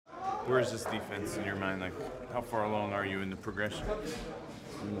Where is this defense in your mind? Like, how far along are you in the progression?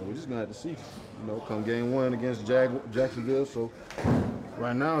 We're just gonna have to see. Come game one against Jacksonville. So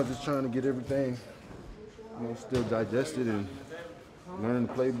right now, I'm just trying to get everything, still digested and learning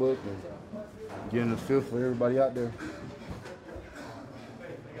the playbook and getting the feel for everybody out there.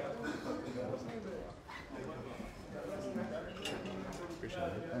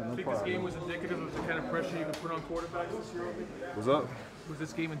 I think this game was indicative of the kind of pressure you could put on quarterbacks this year? What's up? Was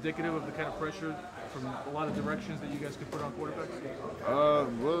this game indicative of the kind of pressure from a lot of directions that you guys could put on quarterbacks?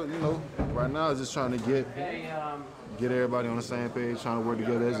 Well, right now it's just trying to get everybody on the same page, trying to work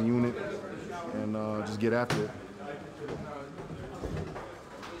together as a unit, and just get after it.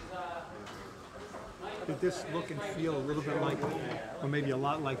 Did this look and feel a little bit like, or maybe a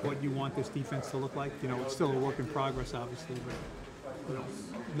lot like what you want this defense to look like? It's still a work in progress, obviously, but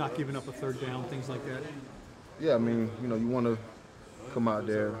not giving up a third down, things like that. Yeah, I mean, you want to come out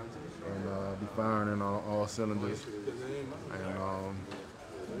there and be firing in all cylinders, and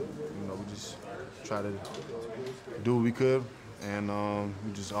we just try to do what we could, and all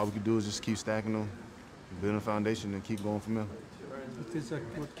we could do is just keep stacking them, building a foundation, and keep going from there.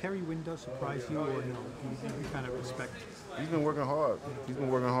 Would Kerry Window surprise you, or no? You kind of respect? He's been working hard. He's been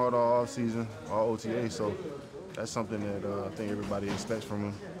working hard all season, all OTA. So that's something that I think everybody expects from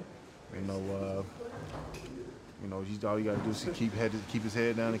him. All you got to do is keep his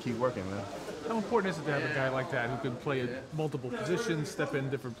head down and keep working, man. How important is it to have a guy like that who can play at multiple positions, step in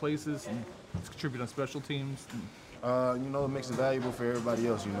different places, and contribute on special teams? It makes it valuable for everybody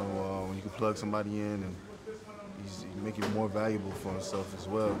else. When you can plug somebody in and he's making it more valuable for himself as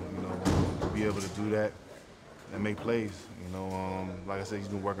well. To be able to do that and make plays. Like I said, he's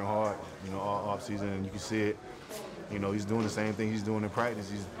been working hard. All off season, and you can see it. He's doing the same thing he's doing in practice.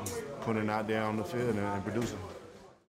 He's putting it out there on the field and producing.